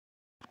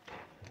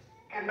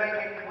can make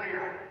it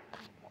clear.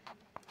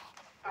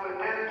 So it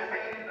didn't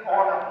stand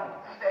on a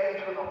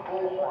stage with a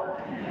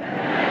bullhorn.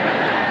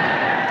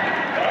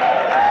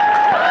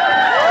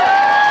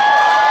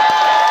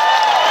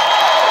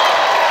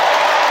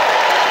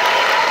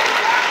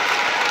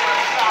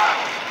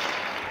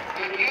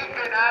 If you've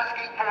been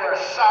asking for a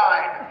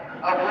sign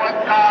of what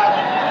God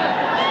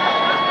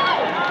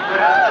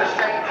would have to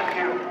say to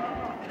you,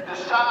 the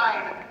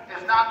sign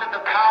is not that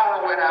the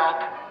power went out.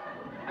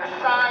 The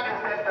sign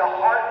is that the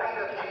heartbeat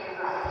of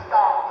Jesus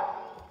stopped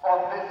on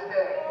this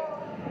day.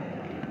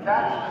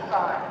 That's the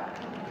sign.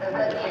 Is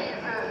that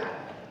Jesus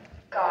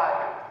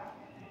died,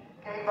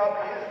 gave up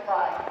his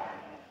life.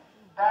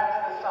 That's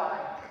the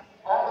sign.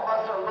 All of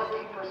us are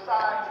looking for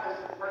signs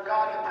for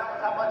God to tell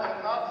us how much he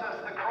loves us.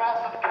 The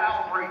cross of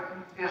Calvary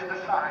is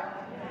the sign.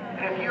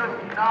 And if you're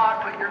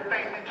not put your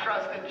faith and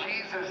trust in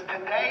Jesus,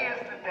 today is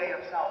the day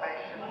of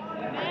salvation.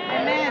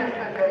 Today is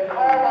the day.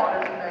 Call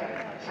on his name.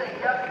 Say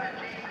yes to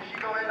Jesus.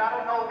 You go in, I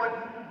don't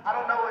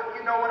know if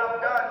you know what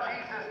I've done.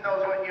 Jesus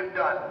knows what you've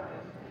done.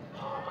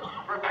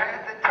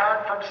 Repent and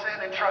turn from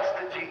sin and trust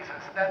in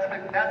Jesus. That's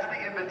the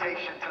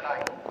invitation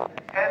tonight.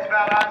 Heads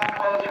bowed, eyes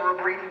closed for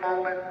a brief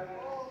moment.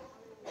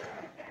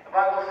 The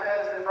Bible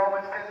says in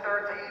Romans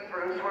 10:13, for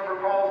whosoever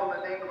calls on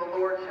the name of the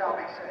Lord shall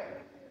be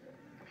saved.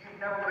 If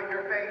you've never put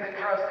your faith and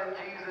trust in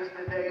Jesus,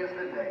 today is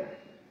the day.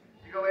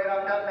 You go,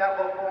 I've done that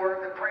before,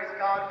 then praise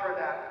God for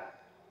that.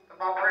 But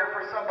my prayer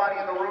for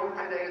somebody in the room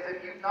today is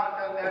if you've not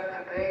done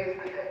that, today is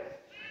the day.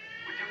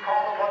 Would you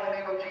call upon the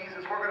name of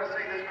Jesus? We're going to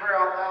say this prayer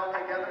out loud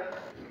together.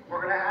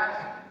 We're going to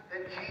ask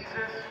that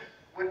Jesus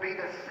would be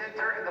the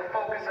center and the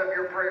focus of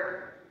your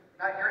prayer.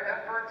 Not your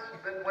efforts,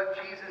 but what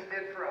Jesus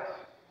did for us.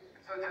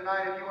 So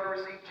tonight, if you want to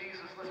receive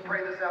Jesus, let's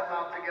pray this out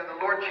loud together.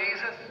 Lord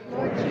Jesus,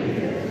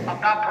 I'm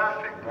not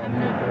perfect,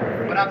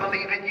 but I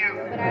believe in you.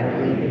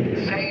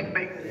 Save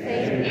me.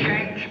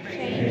 Change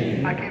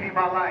me. I give you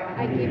my life.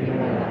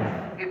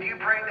 If you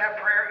prayed that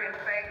prayer in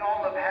faith,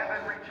 all of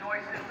heaven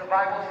rejoices. The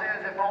Bible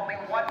says if only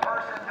one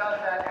person does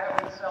that,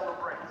 heaven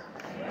celebrates.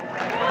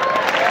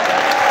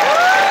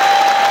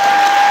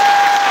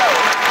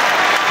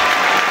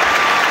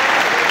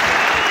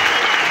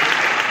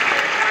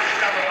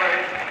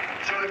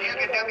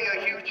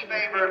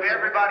 Favor of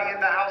everybody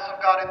in the house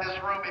of God in this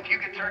room, if you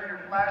could turn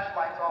your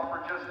flashlights off for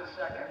just a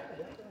second.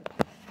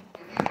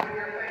 If you put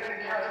your faith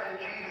and trust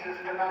in Jesus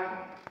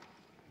tonight,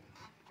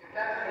 if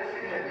that's a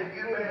decision that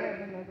you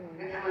made,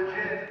 it's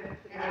legit,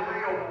 it's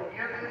real,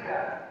 you did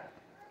that.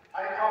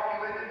 I didn't talk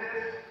you into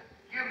this,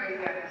 you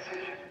made that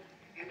decision.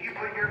 If you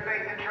put your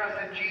faith and trust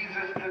in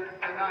Jesus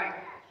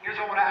tonight, here's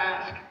what I want to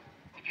ask.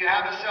 If you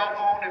have a cell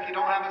phone, if you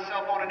don't have a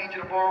cell phone, I need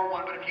you to borrow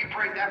one. But if you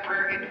prayed that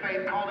prayer in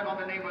faith, calling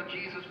on the name of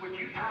Jesus, would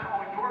you turn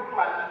on your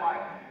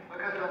flashlight?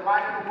 Because the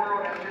light of the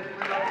world has just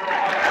lit up your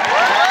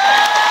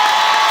heart.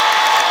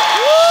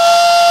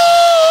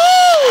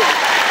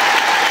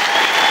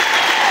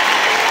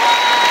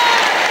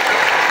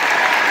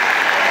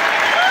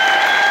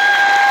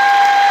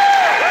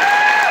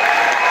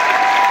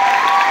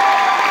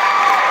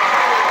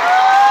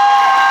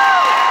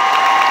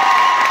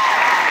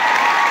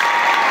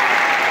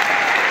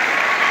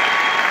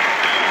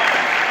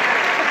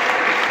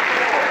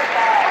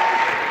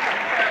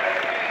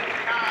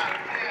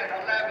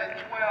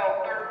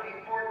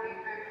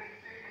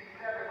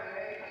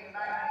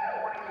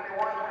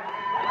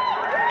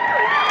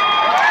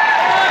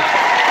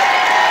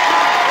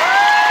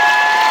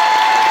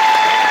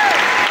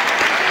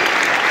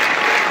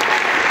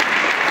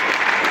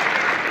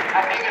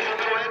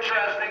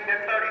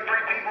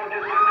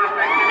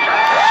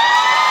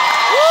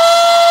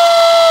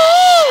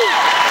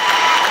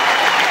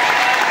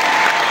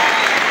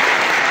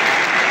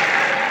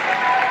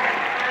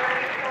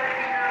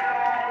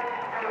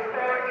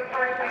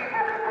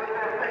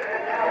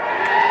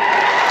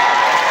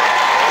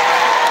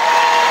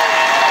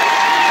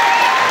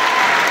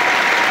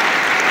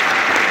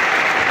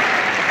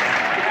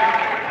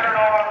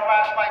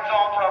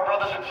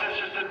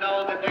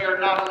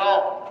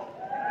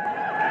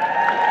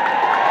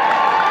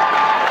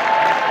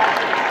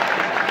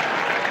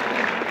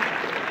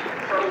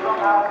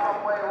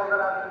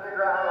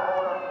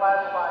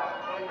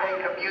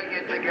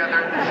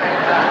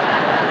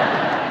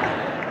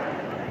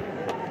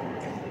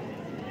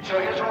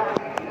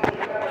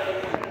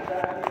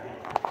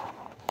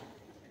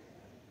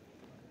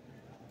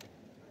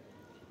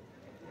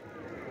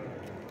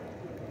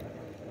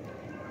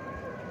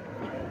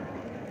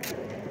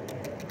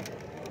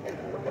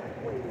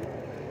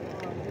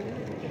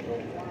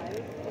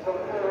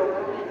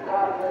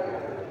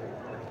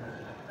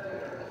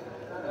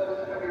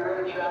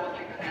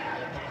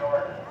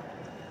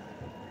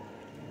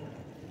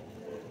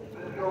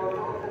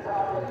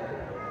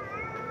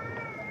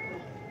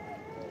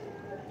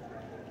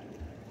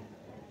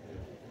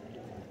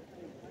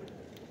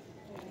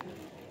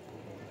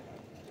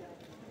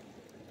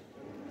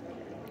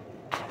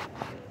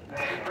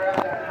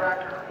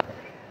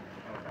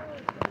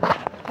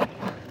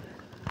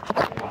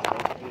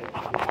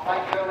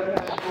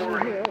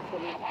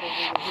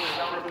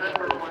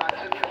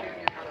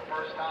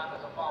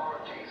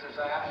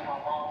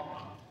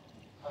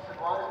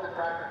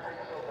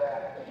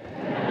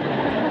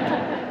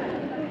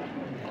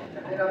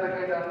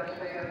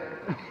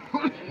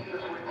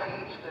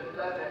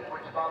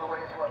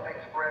 is what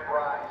makes bread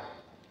rise.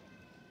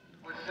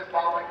 It was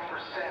symbolic for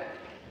sin.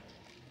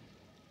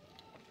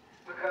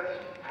 Because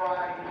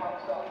pride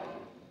puffs up.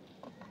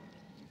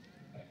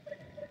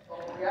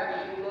 But when we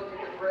actually look at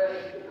the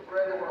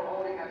bread that we're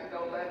holding has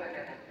no leaven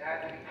in it. It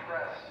had to be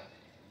pressed.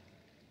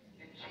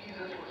 And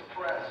Jesus was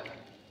pressed,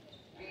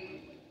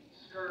 beat,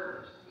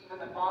 scourged. Even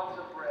the box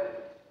of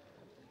bread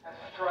has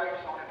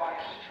stripes on it. By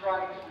his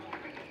stripes we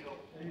can be healed.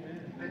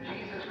 Amen. That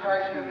Jesus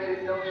Christ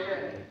committed no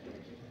sin.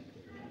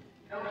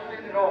 No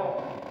sin at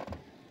all.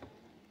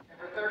 And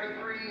for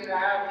 33 and a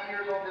half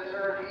years on this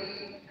earth,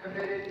 he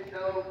committed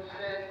no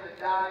sin to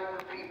die for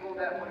people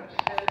that would have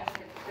sinned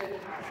and sinned.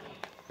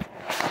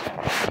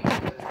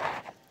 Jesus,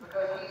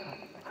 because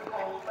he took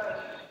on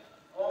flesh,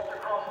 walked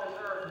across this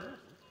earth.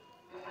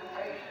 His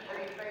temptations that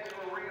he faced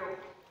were real.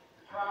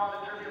 The trials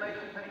and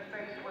tribulations that he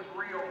faced was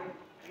real.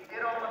 He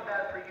did all of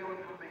that for you and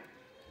for me.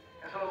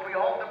 And so as we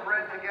hold the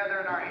bread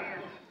together in our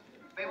hands,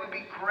 may we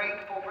be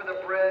grateful for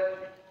the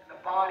bread and the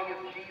body of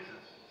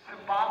Jesus.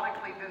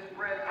 Symbolically, this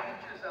bread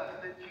teaches us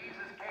that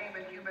Jesus came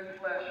in human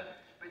flesh.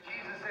 But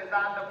Jesus says,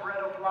 I'm the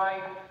bread of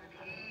life, and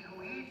he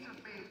who eats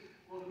of me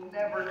will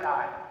never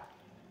die.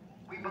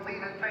 We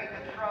believe in faith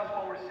and trust.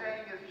 What we're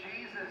saying is,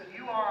 Jesus,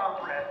 you are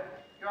our bread.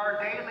 You are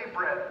our daily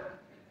bread.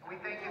 And we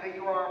thank you that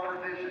you are our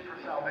provision for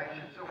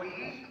salvation. So we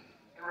eat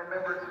in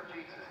remembrance of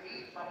Jesus.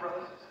 Eat, my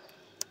brothers and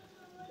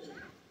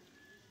sisters.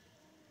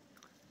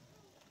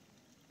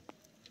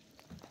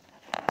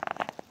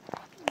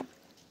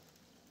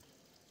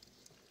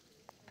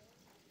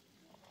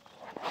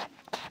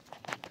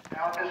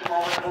 Now at this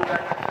moment, pull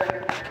back a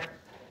second here.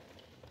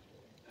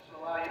 This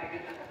will allow you to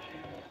get to the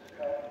juice of the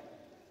cup.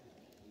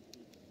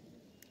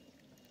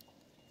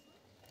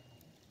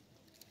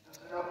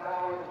 There's enough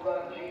power in the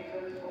blood of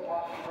Jesus to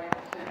wash away the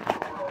sins of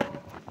the world.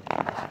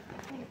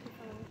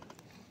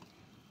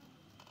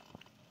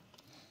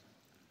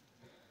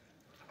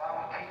 The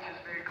Bible teaches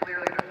very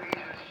clearly in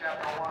Ephesians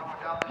chapter 1,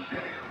 without the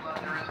shedding of blood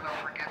there is no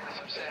forgiveness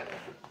of sin.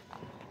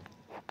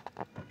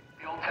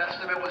 The Old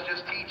Testament was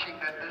just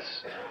teaching that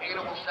this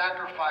animal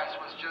sacrifice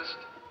was just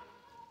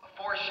a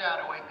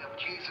foreshadowing of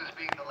Jesus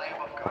being the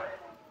Lamb of God.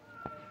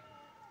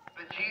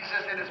 But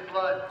Jesus in his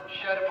blood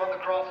shed upon the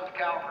cross of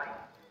Calvary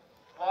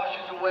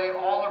washes away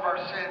all of our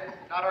sin,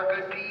 not our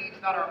good deeds,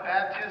 not our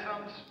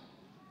baptisms.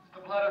 It's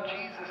the blood of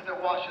Jesus that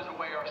washes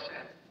away our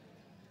sin.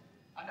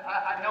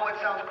 I know it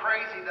sounds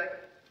crazy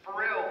that, for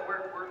real,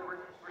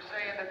 we're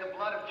saying that the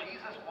blood of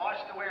Jesus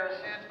washed away our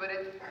sins, but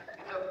it's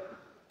a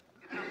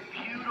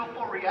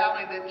beautiful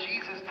reality that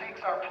Jesus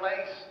takes our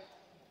place.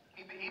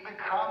 He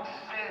becomes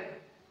sin.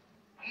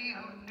 He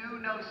who knew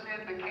no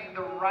sin became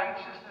the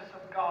righteousness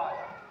of God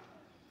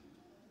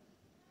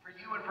for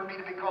you and for me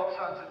to be called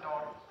sons and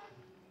daughters.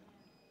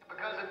 And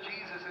because of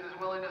Jesus and his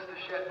willingness to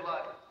shed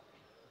blood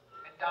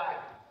and die,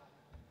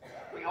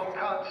 we hold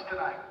cups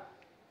tonight.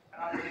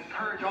 And I would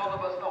encourage all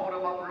of us to hold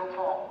them up real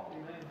tall.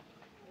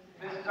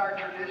 This is our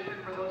tradition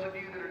for those of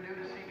you that are new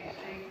to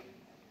CBC.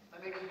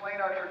 Let me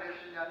explain our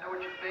tradition. I know what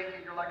you're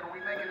thinking. You're like, are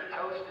we making a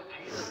toast to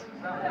Jesus?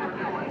 Is that what we're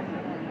doing?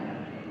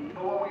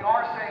 But what we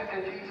are saying to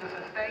Jesus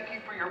is, thank you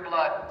for your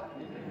blood.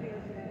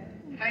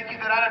 Thank you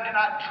that I do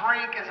not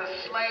drink as a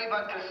slave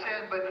unto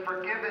sin, but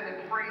forgiven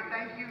and free.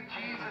 Thank you,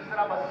 Jesus,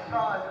 that I'm a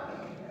son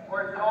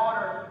or a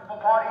daughter, a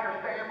part of your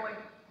family.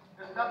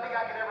 There's nothing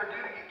I can ever do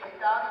to get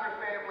kicked out of your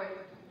family.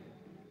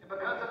 And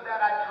because of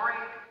that, I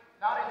drink,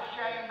 not in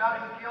shame,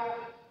 not in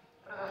guilt,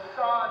 but as a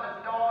son,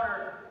 a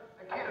daughter,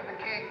 a kid of the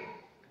King.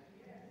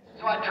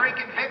 So I drink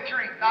in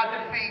victory, not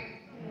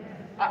defeat.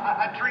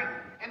 I drink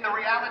in the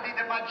reality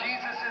that my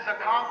Jesus is a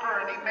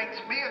conqueror, and he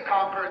makes me a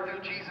conqueror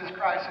through Jesus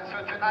Christ. And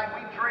so tonight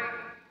we drink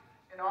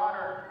in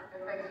honor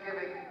and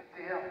thanksgiving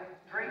to him.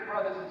 Drink,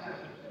 brothers and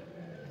sisters.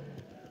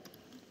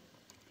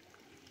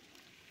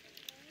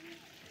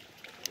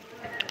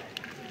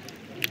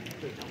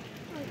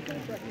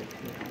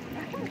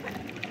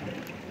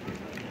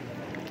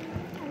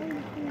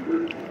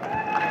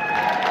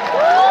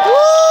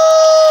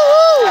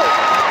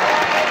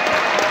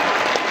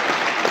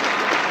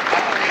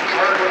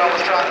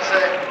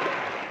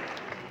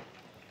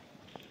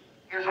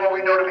 Here's what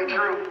we know to be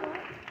true.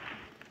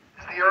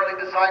 It's the early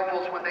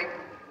disciples, when they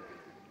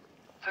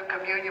took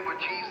communion with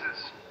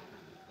Jesus,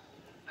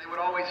 they would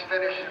always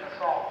finish in a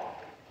song.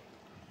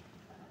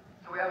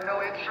 So we have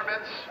no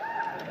instruments.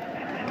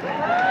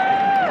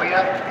 We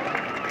have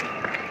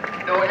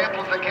no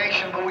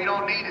amplification, but we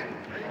don't need it.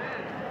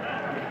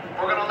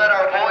 We're going to let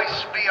our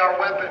voice be our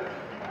weapon.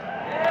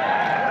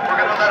 We're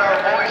going to let our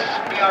voice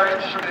be our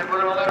instrument.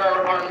 We're going to let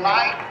our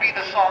life be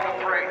the song of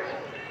praise.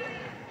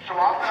 So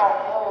I'm going to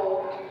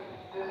hold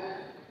this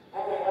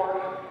bullhorn.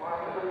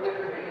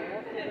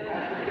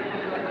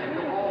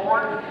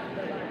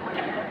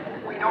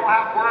 We don't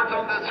have words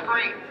on the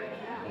screen,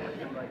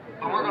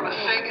 but we're going to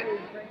sing it,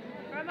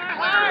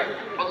 declare it,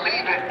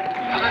 believe it.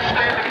 So let's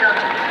stand together.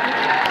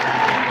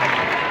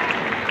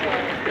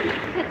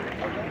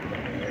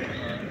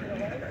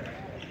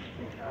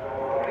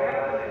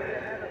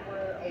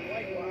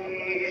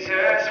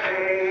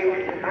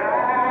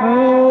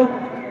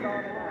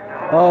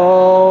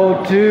 Oh,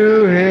 All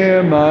to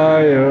him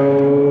I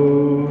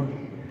owe.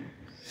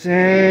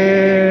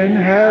 Sin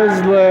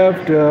has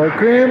left a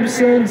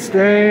crimson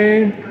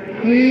stain.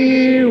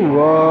 He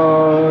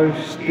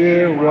washed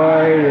it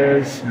white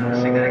as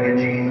snow. Sing that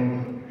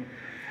again,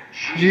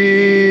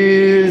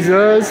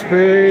 Jesus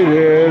paid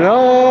it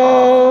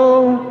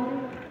all.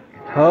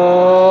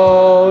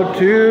 All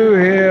to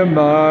him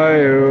I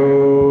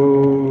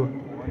owe.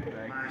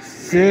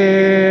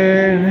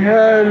 Sin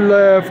had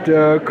left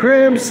a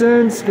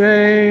crimson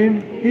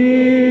stain.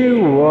 He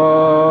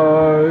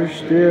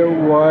washed it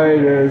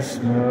white as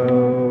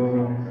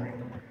snow.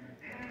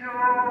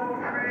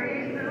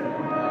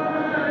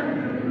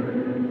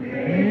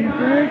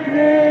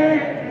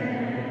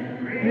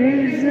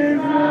 Praise his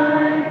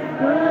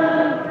life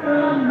up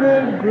from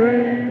the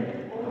grave.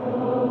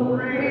 Oh,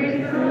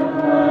 praise the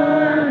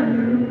one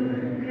who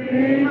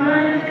paid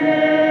my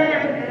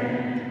debt.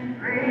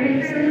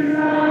 Praise his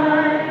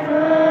life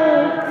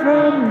up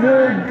from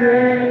the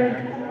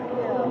dead.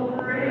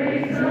 Oh,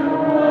 praise the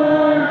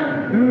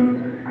one who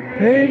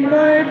paid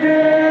my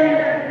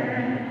debt.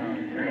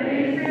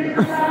 Praise his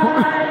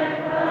life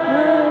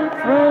up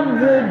from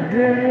the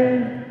dead.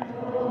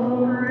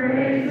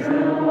 Praise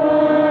the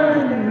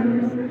one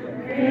who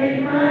paid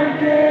my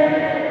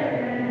debt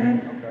and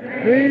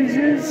raised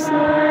his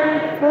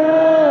life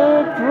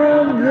up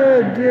from the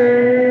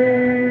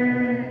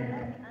dead.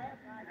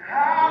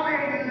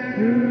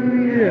 Hallelujah.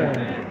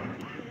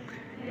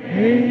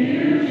 Thank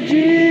you,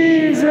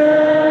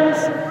 Jesus.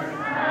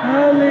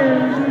 I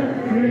lived a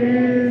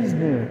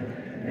prisoner.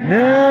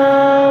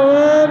 Now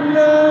I'm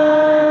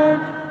not.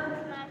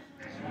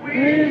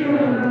 We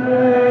will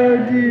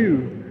blood you.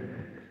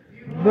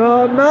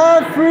 But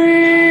my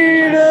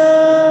freedom,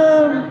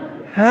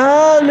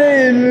 hallelujah,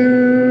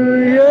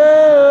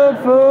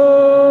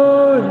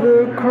 for the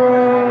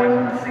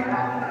cross,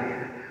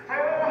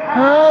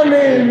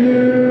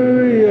 hallelujah.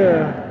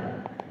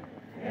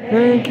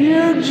 Thank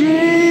you,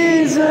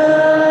 Jesus,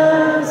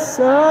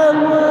 I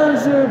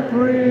was a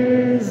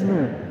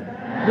prisoner,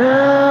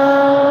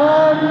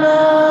 now I'm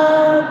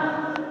not,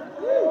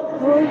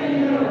 for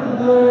you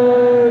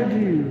blood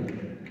you,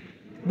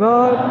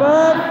 but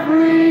my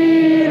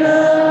freedom,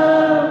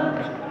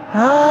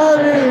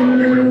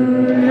 hallelujah,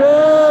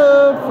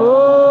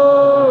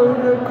 for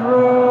the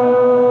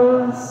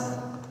cross.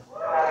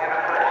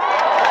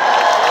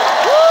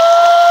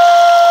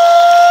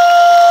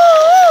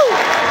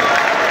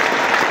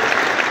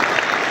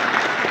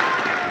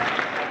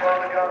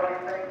 Father God, we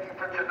thank you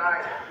for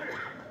tonight.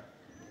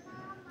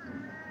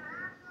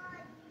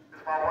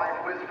 As my wife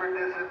whispered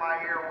this in my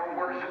ear, we're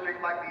worshiping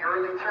like the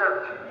early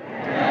church.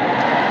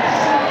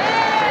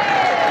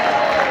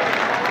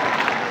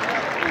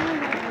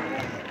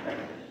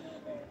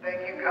 Thank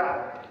you, God,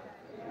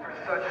 for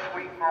such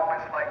sweet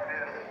moments like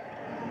this.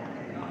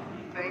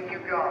 Thank you,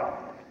 God,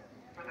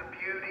 for the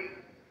beauty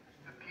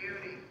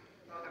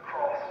of the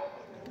cross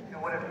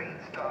and what it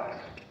means to us.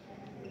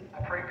 I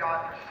pray,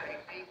 God, for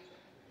safety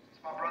as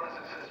my brothers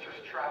and sisters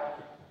travel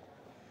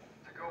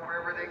to go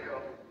wherever they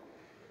go.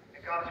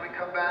 And God, as we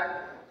come back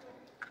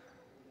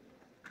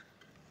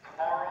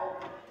tomorrow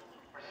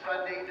or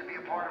Sunday to be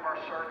a part of our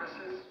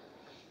services,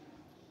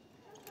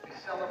 we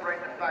celebrate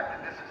the fact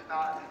that this is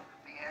not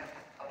the end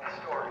of the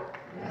story.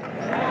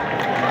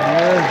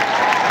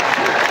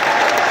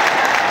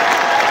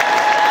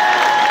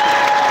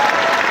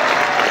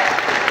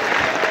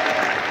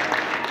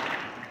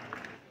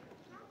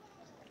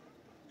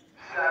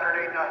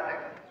 Saturday,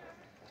 nothing.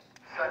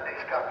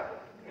 Sunday's coming.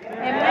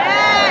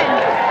 Amen.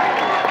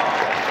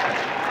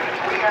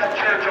 We have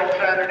church on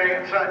Saturday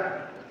and Sunday.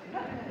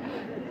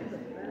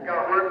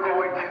 God, we're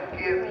going to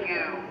give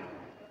you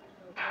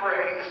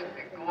praise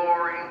and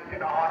glory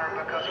and honor,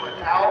 because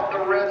without the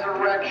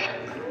resurrection,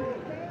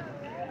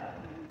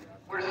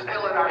 we're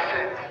still in our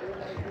sins.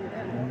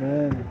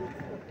 Amen.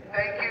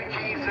 Thank you,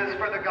 Jesus,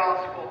 for the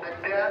gospel, the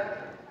death,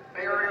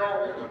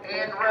 burial,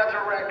 and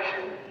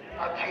resurrection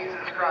of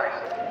Jesus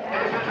Christ.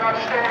 This is our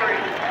story,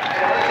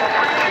 and we're going to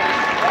preach it.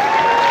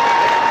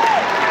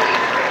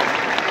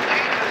 In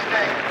Jesus'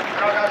 name.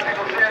 And all God's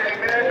people said,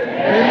 amen.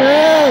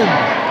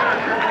 Amen.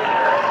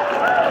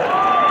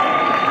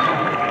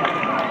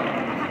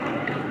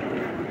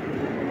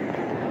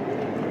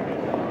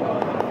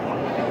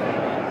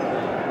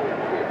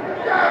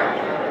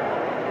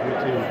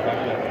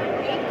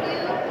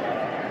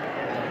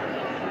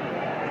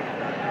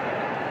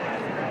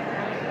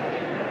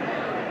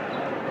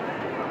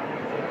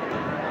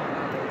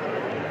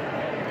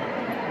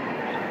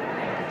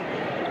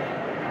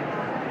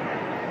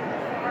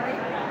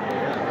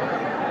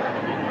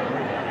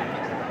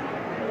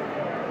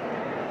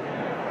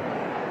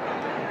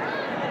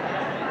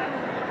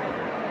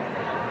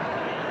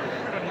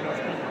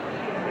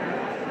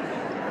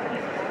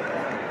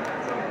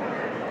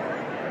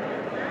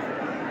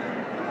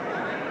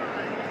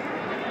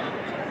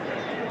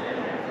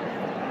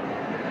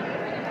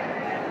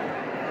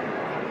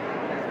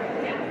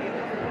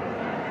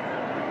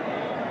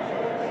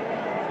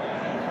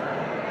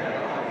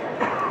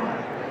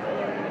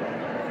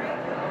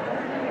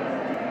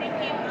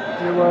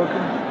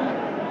 welcome.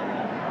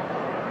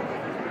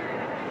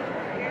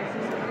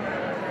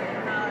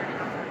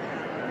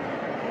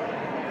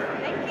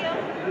 Thank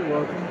you. You're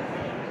welcome.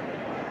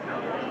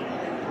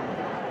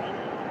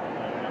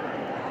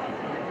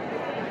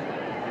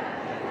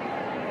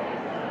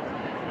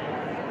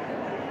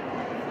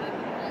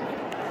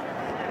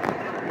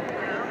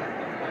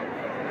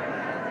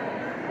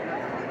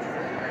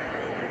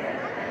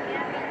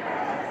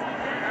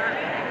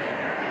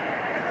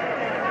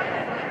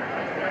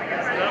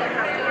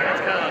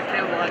 That's kind of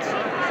candlelight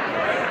service.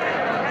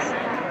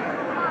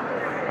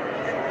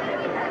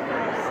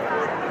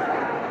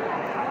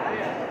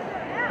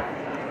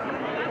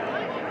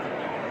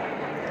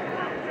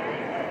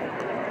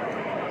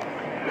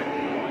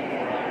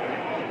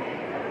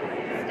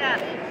 Steph,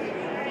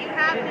 do you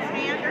have his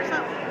hand or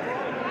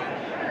something?